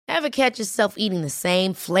Ever catch yourself eating the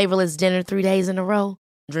same flavorless dinner 3 days in a row?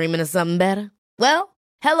 Dreaming of something better? Well,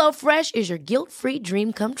 HelloFresh is your guilt-free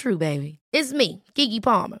dream come true, baby. It's me, Keke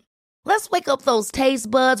Palmer. Let's wake up those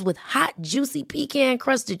taste buds with hot, juicy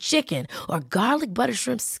pecan-crusted chicken or garlic butter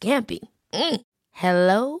shrimp scampi.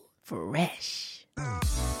 Hello Fresh.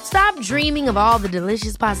 Stop dreaming of all the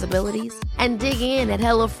delicious possibilities and dig in at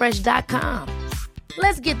HelloFresh.com.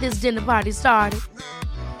 Let's get this dinner party started.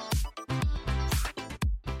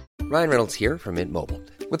 Ryan Reynolds here from Mint Mobile.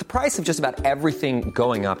 With the price of just about everything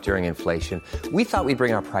going up during inflation, we thought we'd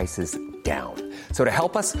bring our prices down. So to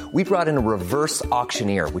help us, we brought in a reverse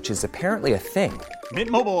auctioneer, which is apparently a thing. Mint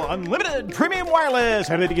Mobile Unlimited Premium Wireless.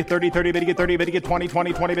 How to get 30, 30, bit to get 30, bit to get 20,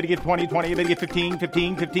 20, 20, bit to get 20, 20, bit to get 15,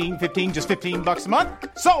 15, 15, 15, just $15 a month?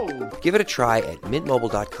 Sold! Give it a try at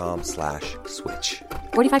mintmobile.com/switch.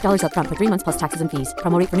 $45 up front for 3 months plus taxes and fees.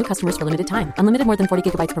 Promo rate for new customers for limited time. Unlimited more than 40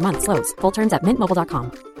 gigabytes per month. Slows full terms at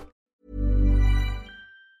mintmobile.com.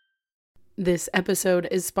 This episode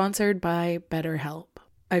is sponsored by BetterHelp.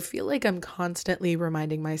 I feel like I'm constantly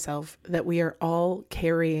reminding myself that we are all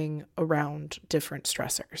carrying around different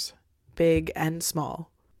stressors, big and small.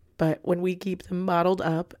 But when we keep them bottled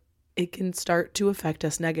up, it can start to affect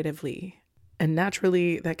us negatively. And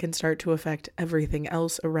naturally, that can start to affect everything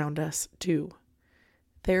else around us too.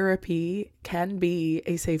 Therapy can be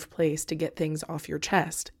a safe place to get things off your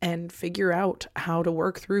chest and figure out how to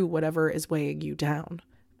work through whatever is weighing you down.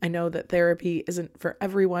 I know that therapy isn't for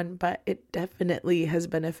everyone, but it definitely has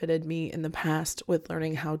benefited me in the past with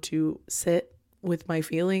learning how to sit with my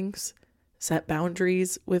feelings, set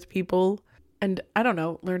boundaries with people, and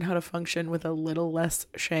learn how to function with a little less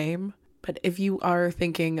shame. But if you are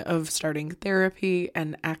thinking of starting therapy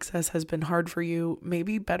and access has been hard for you,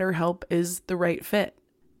 maybe BetterHelp is the right fit.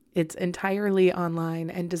 It's entirely online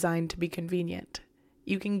and designed to be convenient.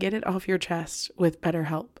 You can get it off your chest with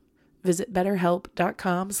BetterHelp. Visit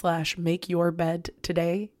BetterHelp.com/makeyourbed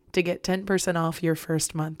today to get 10% off your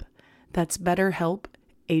first month. That's BetterHelp,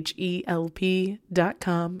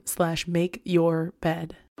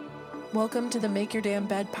 HELP.com/makeyourbed. Welcome to the Make Your Damn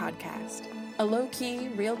Bed podcast, a low-key,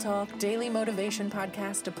 real talk, daily motivation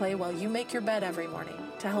podcast to play while you make your bed every morning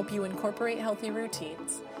to help you incorporate healthy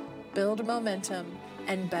routines, build momentum,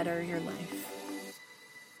 and better your life.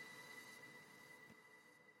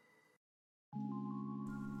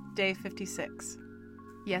 Day 56.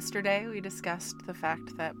 Yesterday, we discussed the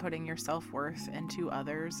fact that putting your self-worth into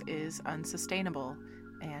others is unsustainable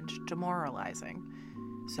and demoralizing.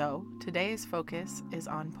 So, today's focus is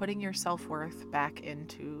on putting your self-worth back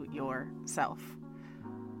into yourself.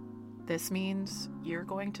 This means you're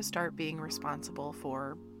going to start being responsible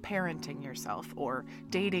for parenting yourself or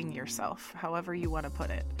dating yourself, however you want to put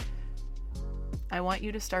it. I want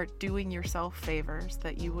you to start doing yourself favors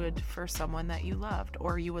that you would for someone that you loved,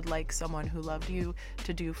 or you would like someone who loved you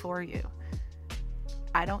to do for you.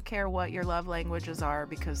 I don't care what your love languages are,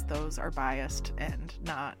 because those are biased and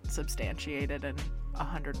not substantiated and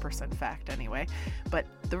 100% fact anyway. But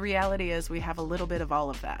the reality is we have a little bit of all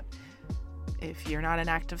of that. If you're not an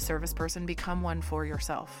active service person, become one for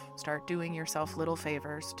yourself. Start doing yourself little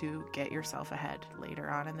favors to get yourself ahead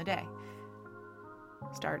later on in the day.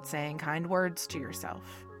 Start saying kind words to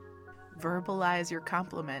yourself. Verbalize your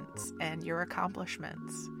compliments and your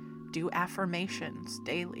accomplishments. Do affirmations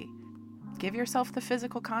daily. Give yourself the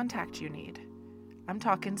physical contact you need. I'm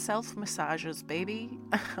talking self-massages, baby.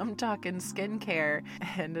 I'm talking skincare,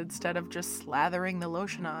 and instead of just slathering the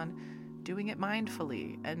lotion on, doing it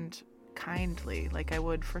mindfully and kindly like I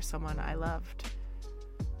would for someone I loved.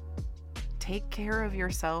 Take care of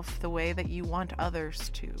yourself the way that you want others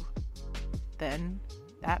to. Then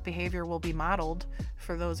that behavior will be modeled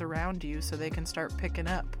for those around you so they can start picking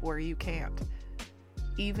up where you can't.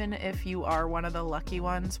 Even if you are one of the lucky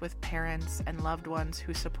ones with parents and loved ones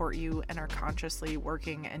who support you and are consciously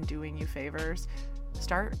working and doing you favors,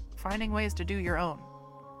 start finding ways to do your own.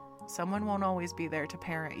 Someone won't always be there to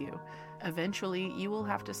parent you. Eventually, you will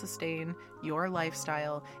have to sustain your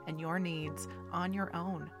lifestyle and your needs on your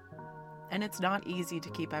own. And it's not easy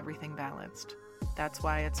to keep everything balanced. That's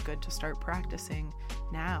why it's good to start practicing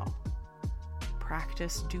now.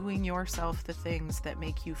 Practice doing yourself the things that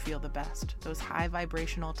make you feel the best, those high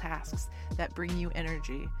vibrational tasks that bring you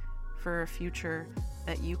energy for a future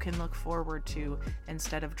that you can look forward to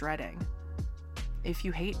instead of dreading. If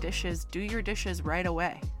you hate dishes, do your dishes right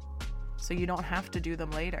away so you don't have to do them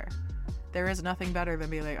later. There is nothing better than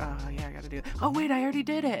being like, oh yeah, I gotta do it. Oh wait, I already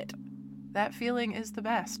did it. That feeling is the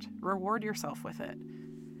best. Reward yourself with it.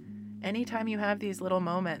 Anytime you have these little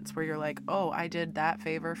moments where you're like, oh, I did that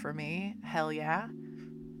favor for me, hell yeah,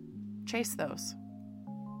 chase those.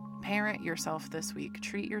 Parent yourself this week.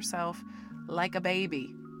 Treat yourself like a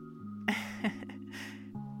baby.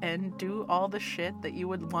 And do all the shit that you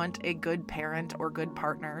would want a good parent or good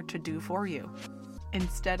partner to do for you.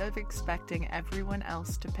 Instead of expecting everyone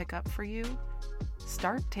else to pick up for you,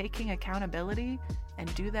 start taking accountability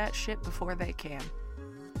and do that shit before they can.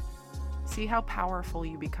 See how powerful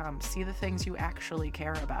you become. See the things you actually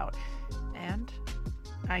care about. And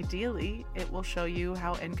ideally, it will show you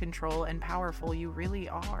how in control and powerful you really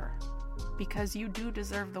are. Because you do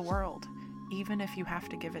deserve the world, even if you have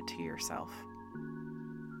to give it to yourself.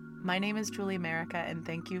 My name is Julie Merica, and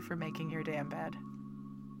thank you for making your damn bed.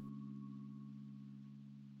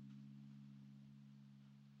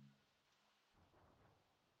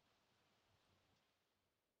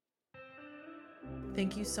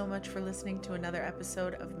 Thank you so much for listening to another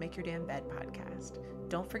episode of Make Your Damn Bed podcast.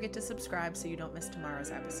 Don't forget to subscribe so you don't miss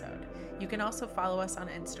tomorrow's episode. You can also follow us on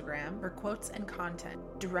Instagram for quotes and content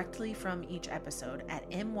directly from each episode at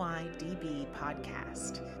MYDB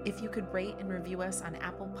Podcast. If you could rate and review us on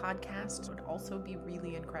Apple Podcasts, it would also be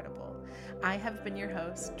really incredible. I have been your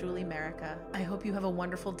host, Julie Merica. I hope you have a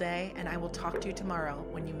wonderful day, and I will talk to you tomorrow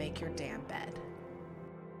when you make your damn bed.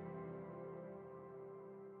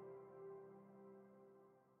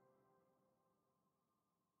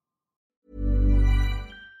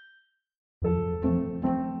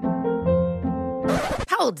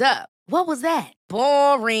 Hold up. What was that?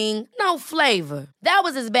 Boring. No flavor. That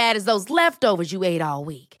was as bad as those leftovers you ate all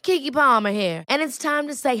week. Keke Palmer here, and it's time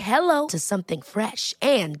to say hello to something fresh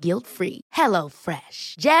and guilt-free. Hello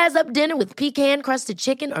Fresh. Jazz up dinner with pecan-crusted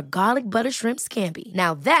chicken or garlic butter shrimp scampi.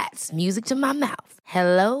 Now that's music to my mouth.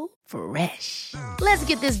 Hello Fresh. Let's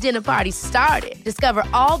get this dinner party started. Discover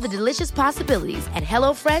all the delicious possibilities at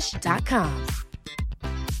HelloFresh.com.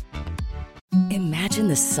 Imagine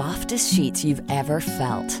the softest sheets you've ever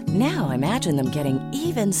felt. Now imagine them getting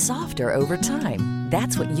even softer over time.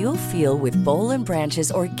 That's what you'll feel with Boll &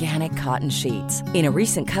 Branch's organic cotton sheets. In a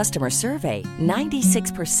recent customer survey,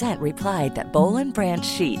 96% replied that Boll & Branch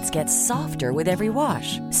sheets get softer with every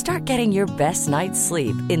wash. Start getting your best night's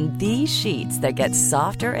sleep in these sheets that get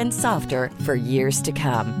softer and softer for years to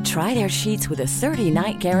come. Try their sheets with a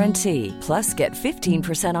 30-night guarantee. Plus, get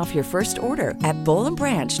 15% off your first order at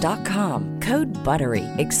BollandBranch.com. Code BUTTERY.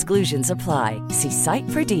 Exclusions apply. See site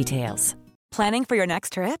for details. Planning for your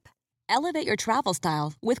next trip? Elevate your travel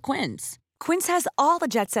style with Quince. Quince has all the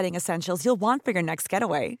jet-setting essentials you'll want for your next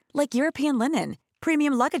getaway, like European linen,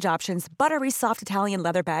 premium luggage options, buttery soft Italian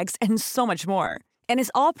leather bags, and so much more. And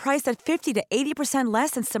is all priced at 50 to 80%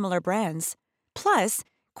 less than similar brands. Plus,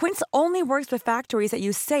 Quince only works with factories that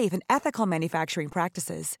use safe and ethical manufacturing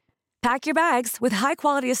practices. Pack your bags with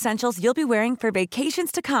high-quality essentials you'll be wearing for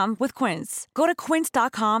vacations to come with Quince. Go to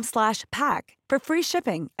quince.com/pack for free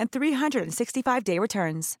shipping and 365-day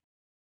returns.